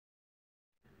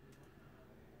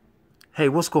Hey,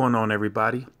 what's going on,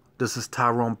 everybody? This is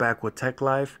Tyrone back with Tech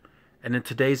Life, and in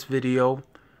today's video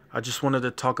I just wanted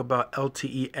to talk about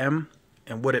LTE-m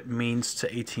and what it means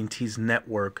to AT&T's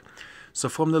network. So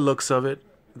from the looks of it,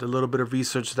 the little bit of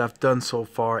research that I've done so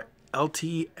far,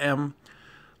 LTE-m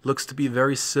looks to be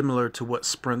very similar to what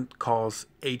Sprint calls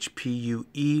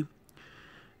HPUE,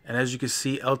 and as you can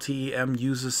see, LTE-m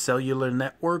uses cellular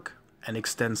network and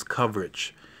extends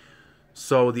coverage.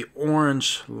 So the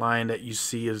orange line that you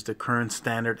see is the current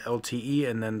standard LTE,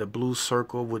 and then the blue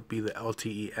circle would be the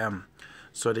LTE-m.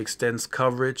 So it extends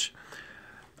coverage.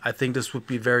 I think this would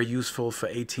be very useful for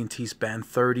AT&T's band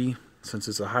 30 since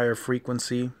it's a higher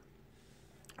frequency.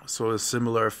 So a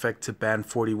similar effect to band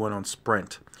 41 on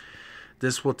Sprint.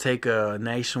 This will take a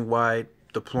nationwide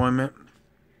deployment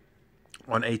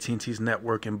on AT&T's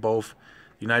network in both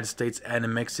the United States and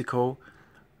in Mexico.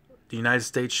 The United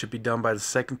States should be done by the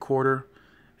second quarter,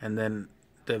 and then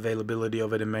the availability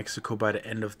of it in Mexico by the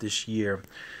end of this year.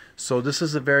 So this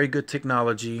is a very good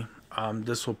technology.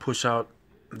 This will push out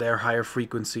their higher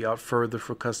frequency out further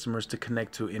for customers to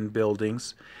connect to in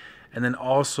buildings. And then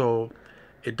also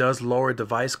it does lower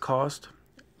device cost,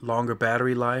 longer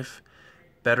battery life,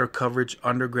 better coverage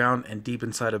underground and deep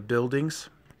inside of buildings.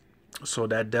 So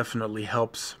that definitely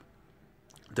helps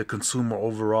the consumer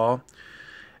overall.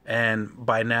 And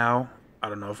by now, I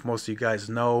don't know if most of you guys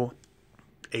know,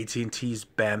 AT&T's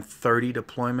band 30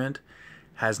 deployment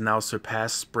has now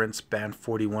surpassed Sprint's band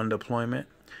 41 deployment,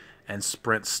 and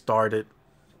Sprint started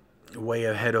way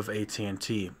ahead of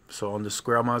AT&T. So on the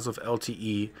square miles of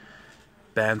LTE,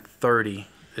 band 30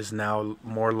 is now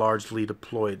more largely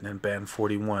deployed than band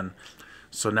 41.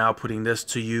 So now putting this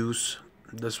to use,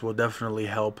 this will definitely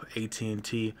help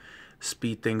AT&T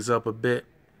speed things up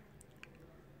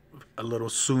a little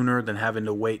sooner than having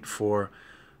to wait for,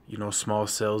 small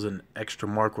cells and extra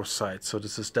macro sites. So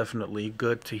this is definitely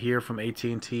good to hear from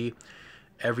AT&T.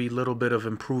 Every little bit of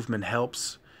improvement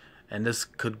helps, and this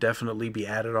could definitely be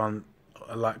added on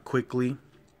a lot quickly,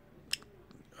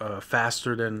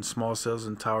 faster than small cells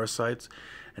and tower sites,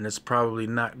 and it's probably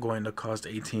not going to cost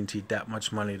AT&T that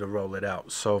much money to roll it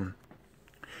out. So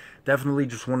definitely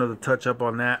just wanted to touch up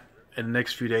on that. In the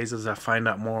next few days, as I find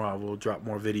out more, I will drop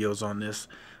more videos on this.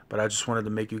 But I just wanted to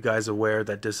make you guys aware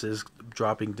that this is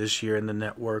dropping this year in the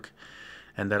network,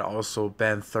 and that also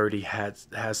band 30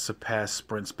 has surpassed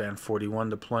Sprint's band 41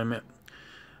 deployment,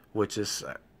 which is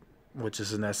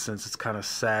in essence, it's kind of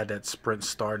sad that Sprint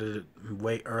started it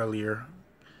way earlier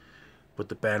with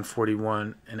the band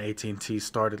 41, and AT&T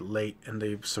started late and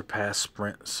they surpassed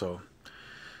Sprint. So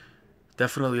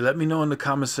definitely let me know in the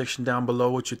comment section down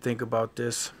below what you think about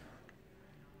this.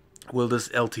 Will this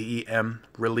LTE-m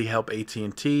really help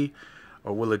AT&T,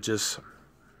 or will it just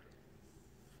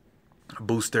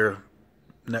boost their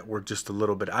network just a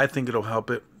little bit? I think it'll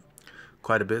help it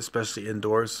quite a bit, especially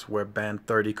indoors where band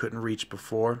 30 couldn't reach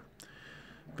before.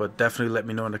 But definitely let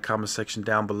me know in the comment section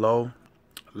down below.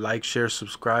 Like, share,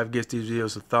 subscribe, give these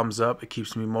videos a thumbs up. It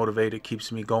keeps me motivated,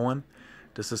 keeps me going.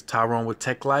 This is Tyrone with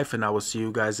Tech Life, and I will see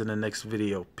you guys in the next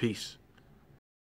video. Peace.